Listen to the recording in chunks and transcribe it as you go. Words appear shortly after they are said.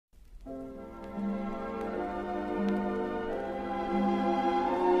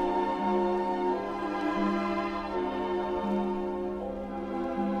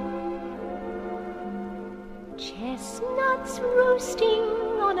chestnuts roasting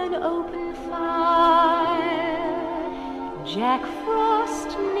on an open fire, Jack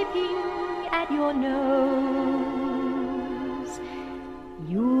Frost nipping at your nose,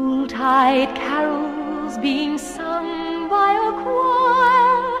 Yuletide carols being sung by a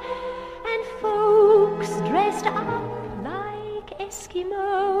choir, and folks dressed up like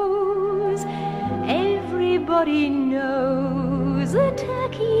Eskimos. Everybody knows a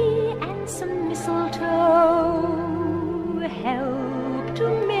turkey and some mistletoe help to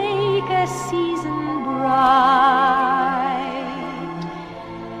make a season bright.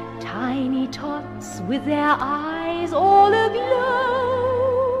 Tiny tots with their eyes all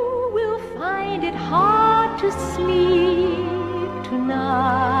aglow will find it hard to sleep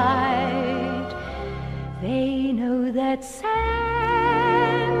tonight. They know that Santa's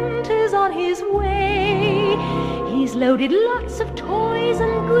on his way. He's loaded lots of toys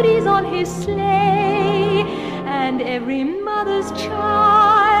and goodies on his sleigh, and every mother's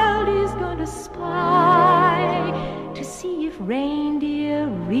child is going to spy to see if reindeer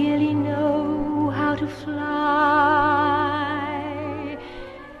really know how to fly.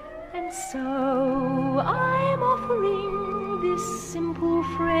 And so I'm offering this simple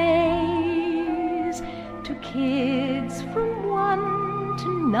phrase to kids from 1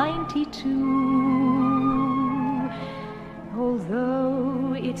 to 92.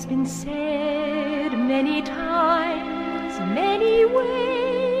 Although it's been said many times, many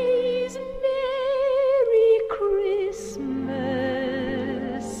ways, Merry Christmas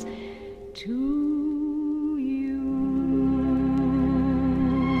to you.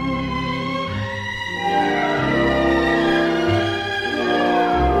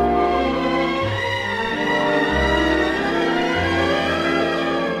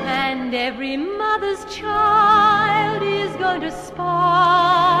 And every mother's child is going to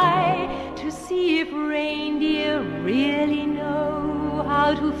spy to see if reindeer really know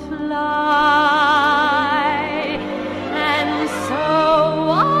how to fly. And so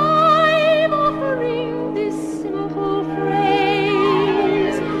I'm offering this simple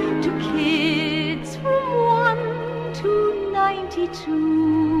phrase to kids from 1 to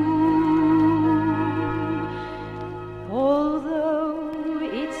 92.